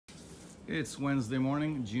It's Wednesday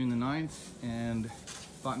morning, June the 9th, and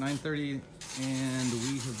about 9:30, and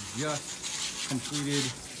we have just completed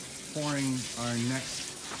pouring our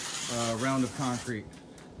next round of concrete.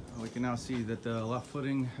 We can now see that the left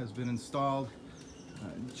footing has been installed.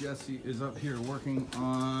 Jesse is up here working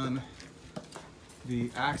on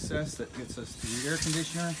the access that gets us to the air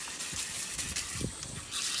conditioner.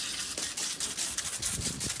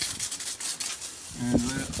 And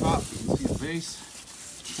right up top, you can see the base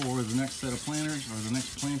for the next set of planters, or the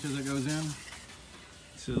next planter that goes in.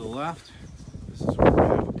 To the left, this is where we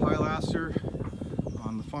have a pilaster.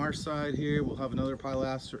 On the far side here, we'll have another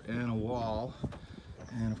pilaster and a wall.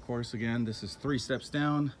 And of course, again, this is 3 steps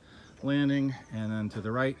down, landing, and then to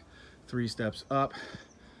the right, 3 steps up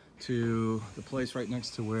to the place right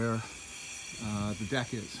next to where the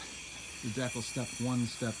deck is. The deck will step 1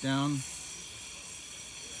 step down.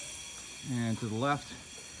 And to the left,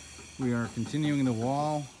 we are continuing the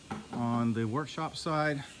wall on the workshop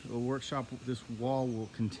side. The workshop, this wall will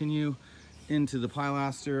continue into the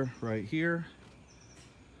pilaster right here.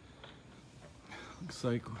 Looks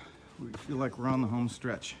like we feel like we're on the home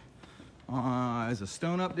stretch. As a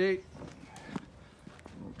stone update,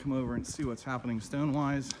 we'll come over and see what's happening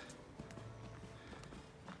stone-wise.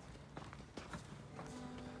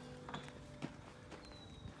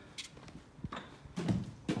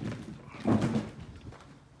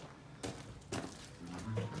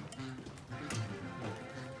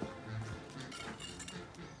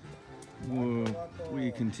 We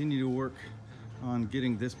continue to work on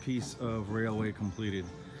getting this piece of railway completed.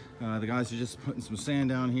 The guys are just putting some sand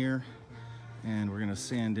down here, and we're gonna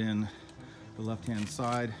sand in the left-hand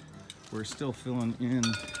side. We're still filling in,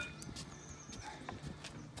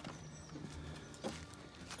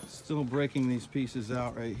 still breaking these pieces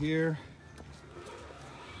out right here,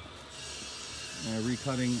 and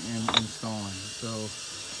recutting and installing. So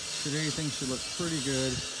today things should look pretty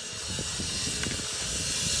good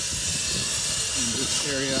in this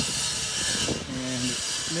area, and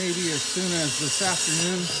maybe as soon as this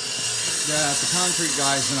afternoon that the concrete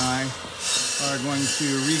guys and I are going to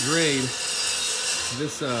regrade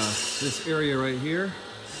this area right here.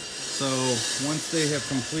 So once they have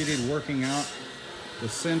completed working out the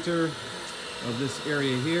center of this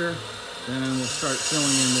area here, then we'll start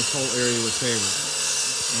filling in this whole area with pavers.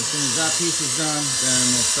 As soon as that piece is done, then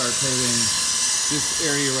we'll start paving this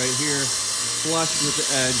area right here flush with the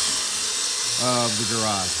edge of the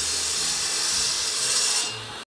garage.